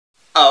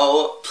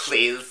Oh,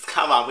 please,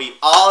 come on. We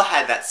all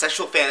had that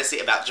sexual fantasy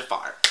about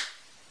Jafar.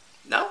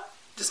 No?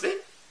 Just me?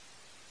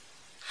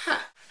 Huh.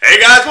 Hey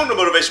guys, welcome to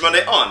Motivation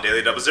Monday on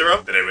Daily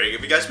 00. Today we're going to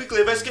give you guys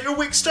weekly advice to get your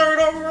week started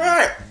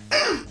alright.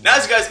 Now,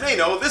 as you guys may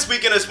know, this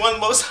weekend is one of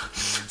the most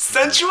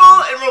sensual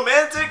and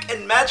romantic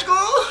and magical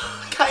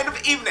kind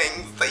of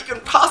evenings that you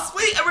can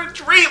possibly ever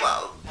dream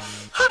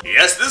of.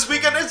 Yes, this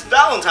weekend is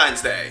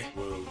Valentine's Day.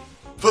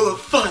 Full of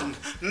fun,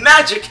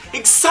 magic,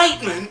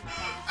 excitement.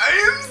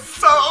 I am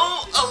so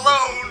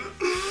alone.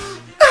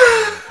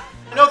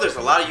 I know there's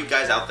a lot of you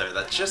guys out there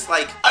that's just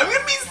like, I'm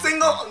gonna be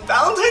single on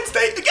Valentine's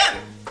Day again.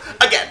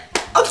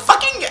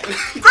 Fucking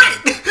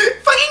great.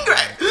 Fucking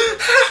great.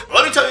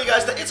 Let me tell you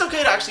guys that it's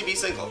okay to actually be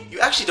single. You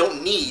actually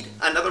don't need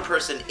another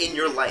person in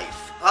your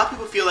life. A lot of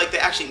people feel like they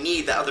actually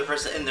need that other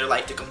person in their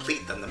life to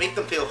complete them, to make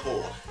them feel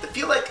whole, to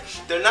feel like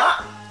they're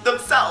not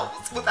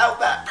themselves without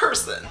that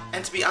person.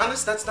 And to be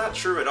honest, that's not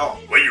true at all.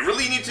 What you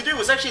really need to do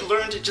is actually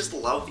learn to just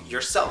love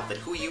yourself and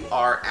who you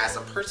are as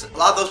a person. A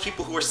lot of those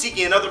people who are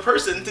seeking another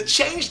person to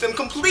change them,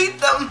 complete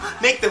them,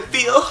 make them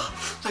feel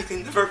like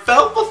they never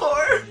felt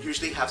before,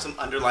 usually have some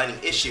underlying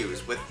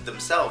issues with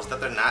themselves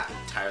that they're not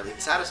entirely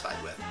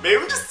satisfied with.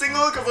 Maybe I'm just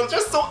single because I'm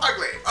just so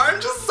ugly, or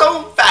I'm just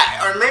so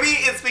fat, or maybe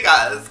it's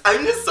because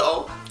I'm just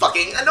so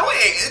fucking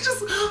annoying.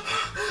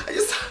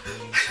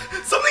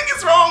 Something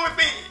is wrong with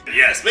me.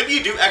 Yes, maybe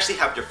you do actually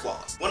have your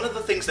flaws. One of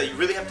the things that you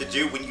really have to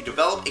do when you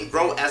develop and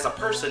grow as a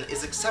person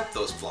is accept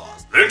those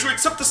flaws. Learn to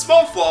accept the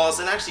small flaws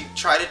and actually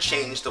try to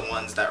change the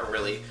ones that are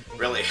really,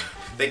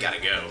 they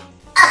gotta go.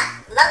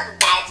 Look,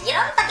 guys, you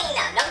don't fucking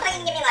know. Don't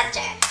fucking give me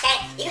lecture,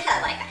 okay? You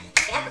have a boyfriend.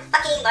 You have a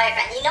fucking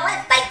boyfriend. You know what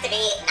it's like to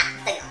be not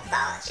single,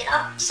 so, you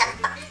know,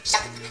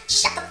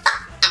 shut the fuck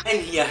up.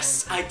 And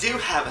yes, I do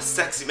have a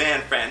sexy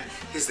man friend.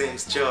 His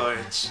name's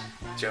George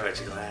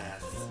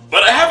Glass.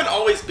 But I haven't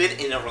always been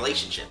in a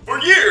relationship for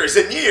years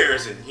and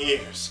years and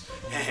years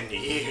and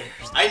years.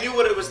 I knew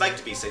what it was like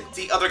to be single.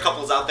 See other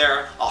couples out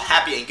there all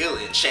happy and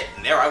goody and shit,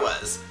 and there I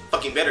was,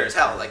 fucking bitter as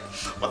hell. Like,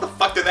 what the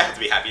fuck do they have to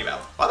be happy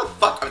about? Why the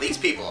fuck are these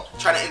people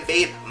trying to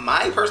invade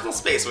my personal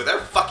space with their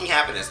fucking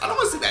happiness? I don't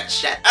want to see that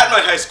shit. At my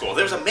high school,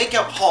 there was a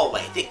makeout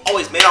hallway. They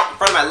always made out in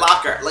front of my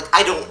locker. Like,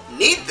 I don't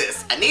need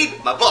this. I need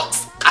my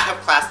books. I have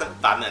class in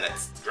 5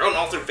 minutes. Thrown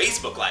all through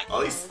Facebook like.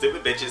 All these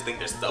stupid bitches think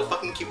they're so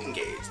fucking cute and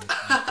engaged.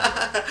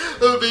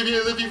 Oh baby,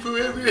 I love you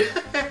forever.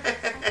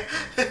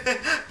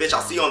 Bitch,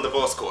 I'll see you on the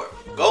divorce court.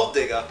 Gold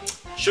digger,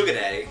 sugar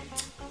daddy,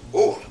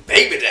 ooh,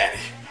 baby daddy.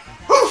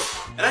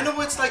 Woof. And I know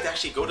what it's like to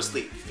actually go to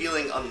sleep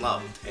feeling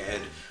unloved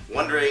and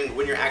wondering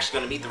when you're actually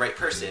going to meet the right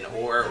person,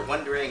 or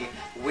wondering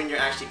when you're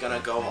actually going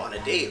to go on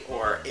a date,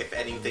 or if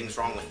anything's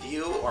wrong with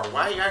you, or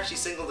why you're actually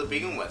single to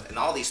begin with. And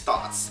all these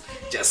thoughts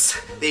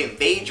they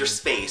invade your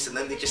space, and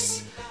then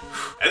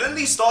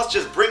these thoughts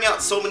just bring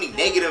out so many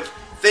negative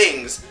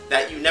things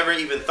that you never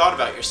even thought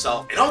about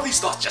yourself, and all these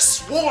thoughts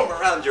just swarm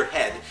around your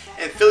head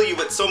and fill you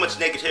with so much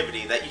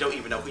negativity that you don't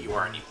even know who you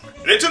are anymore.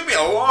 And it took me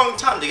a long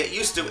time to get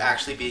used to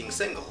actually being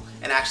single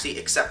and actually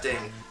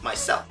accepting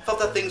myself. I felt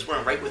that things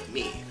weren't right with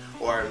me,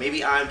 or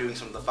maybe I'm doing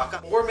something to fuck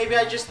up, or maybe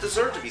I just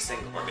deserve to be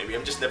single, or maybe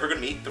I'm just never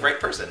gonna meet the right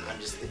person.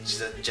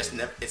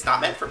 It's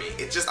not meant for me.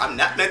 I'm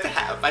not meant to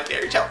have my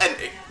fairy tale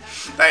ending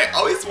that I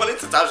always wanted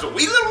since I was a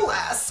wee little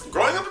lass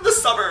growing up in the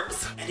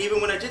suburbs. And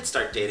even when I did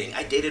start dating,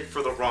 I dated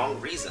for the wrong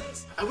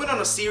reasons. I went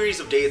on a series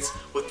of dates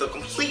with the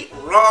complete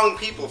wrong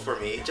people for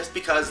me just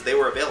because they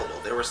were available.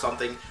 There was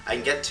something I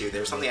can get to.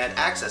 There was something I had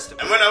access to.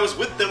 And when I was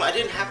with them, I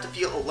didn't have to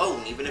feel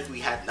alone, even if we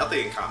had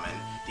nothing in common.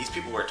 These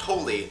people were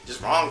totally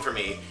just wrong for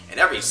me in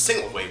every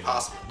single way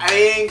possible. I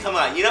mean, come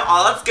on, you know,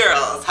 all us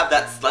girls have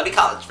that slutty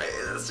college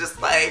phase.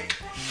 Just like,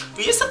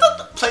 we just have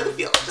to play the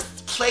field.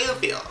 Just play the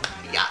field.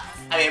 Yeah.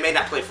 I mean, I may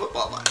not play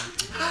football, but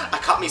I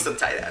caught me some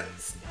tight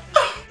ends.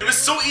 It was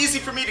so easy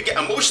for me to get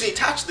emotionally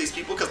attached to these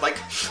people because, like,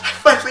 I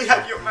finally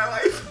have you in my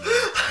life.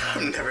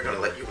 I'm never gonna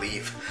let you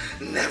leave.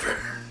 Never.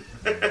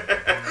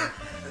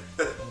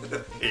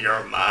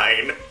 You're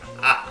mine.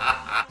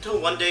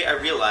 Until one day I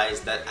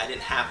realized that I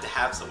didn't have to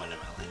have someone in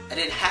my life. I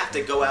didn't have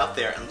to go out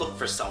there and look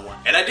for someone.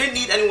 And I didn't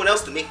need anyone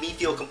else to make me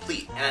feel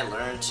complete. And I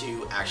learned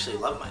to actually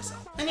love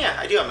myself. And yeah,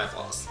 I do have my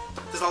flaws.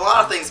 There's a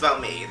lot of things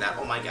about me that,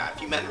 oh my god,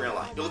 if you met in real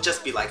life, you'll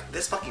just be like,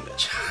 this fucking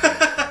bitch.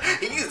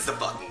 He needs to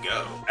fucking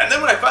go. And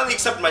then when I finally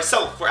accepted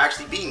myself for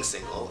actually being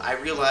single, I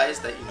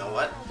realized that, you know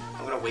what?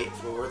 I'm gonna wait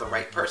for the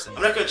right person.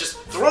 I'm not gonna just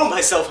throw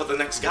myself at the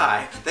next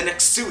guy, the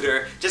next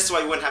suitor, just so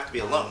I wouldn't have to be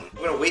alone.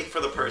 I'm gonna wait for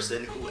the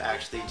person who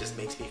actually just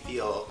makes me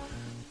feel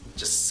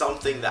just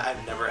something that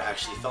I've never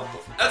actually felt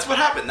before. That's what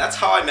happened. That's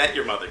how I met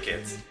your mother,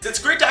 kids. It's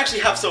great to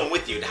actually have someone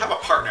with you, to have a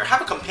partner, have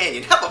a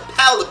companion, have a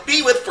pal to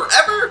be with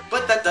forever,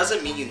 but that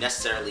doesn't mean you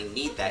necessarily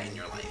need that in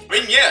your life. I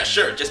mean, yeah,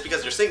 sure, just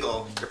because you're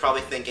single, you're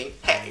probably thinking,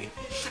 hey,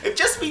 it'd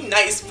just be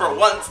nice for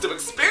once to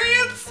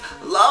experience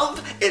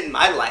love in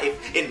my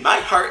life, in my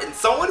heart, and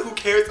someone who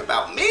cares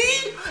about me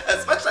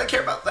as much as I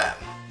care about them.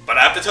 But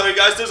I have to tell you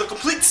guys, there's a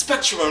complete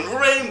spectrum and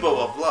rainbow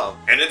of love.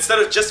 And instead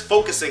of just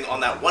focusing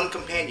on that one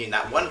companion,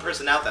 that one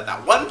person out there,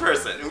 that one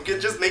person who can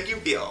just make you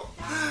feel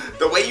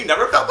the way you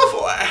never felt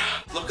before.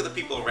 Look at the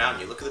people around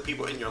you. Look at the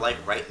people in your life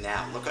right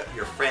now. Look at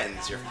your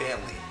friends, your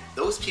family.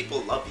 Those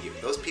people love you.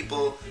 Those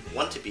people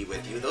want to be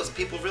with you. Those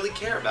people really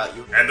care about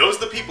you. And those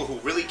are the people who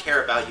really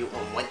care about you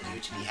and want you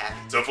to be happy.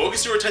 So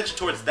focus your attention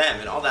towards them,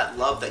 and all that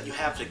love that you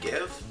have to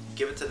give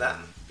it to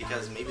them.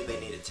 Because maybe they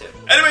need it too.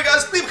 Anyway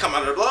guys, leave a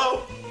comment down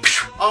below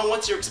on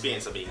what's your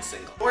experience of being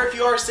single. Or if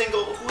you are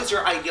single, who is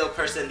your ideal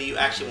person that you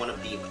actually want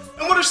to be with?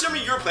 And what are some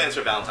of your plans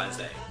for Valentine's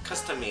Day?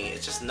 Cause to me,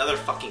 it's just another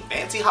fucking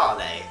fancy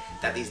holiday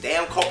that these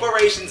damn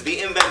corporations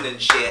be inventing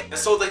shit, and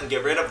so they can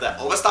get rid of the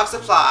overstock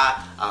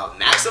supply of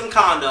Maxim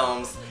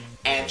condoms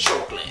and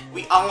chocolate.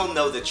 We all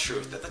know the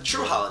truth, that the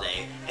true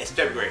holiday is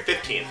February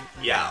 15th.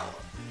 Yo.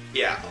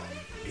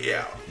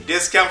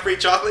 Discount free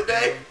chocolate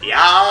day?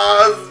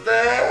 Yes,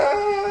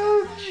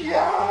 bitch.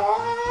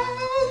 Yes.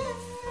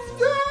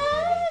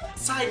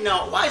 Side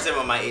note, why is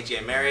everyone my age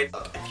getting married?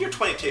 Look, if you're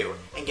 22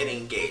 and getting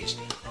engaged,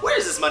 where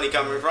is this money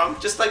coming from?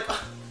 Just like,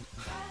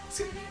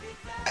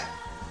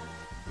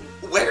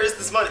 where is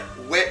this money?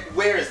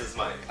 Where is this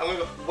money? I'm gonna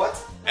go,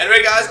 what?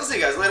 Anyway guys, I'll see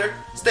you guys later.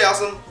 Stay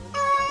awesome.